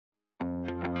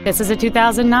This is a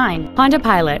 2009 Honda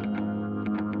Pilot.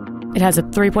 It has a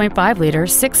 3.5-liter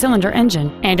six-cylinder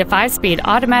engine and a 5-speed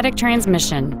automatic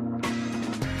transmission.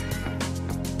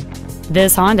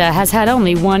 This Honda has had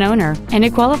only one owner, and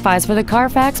it qualifies for the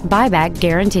Carfax buyback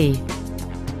guarantee.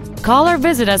 Call or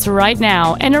visit us right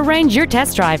now and arrange your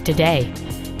test drive today.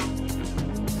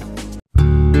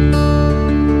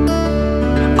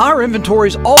 Our inventory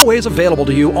is always available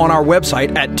to you on our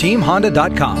website at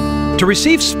teamhonda.com. To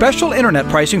receive special internet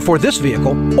pricing for this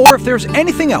vehicle, or if there's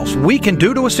anything else we can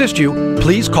do to assist you,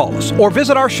 please call us or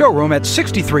visit our showroom at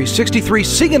 6363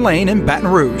 Siegen Lane in Baton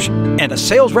Rouge, and a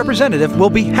sales representative will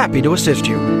be happy to assist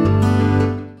you.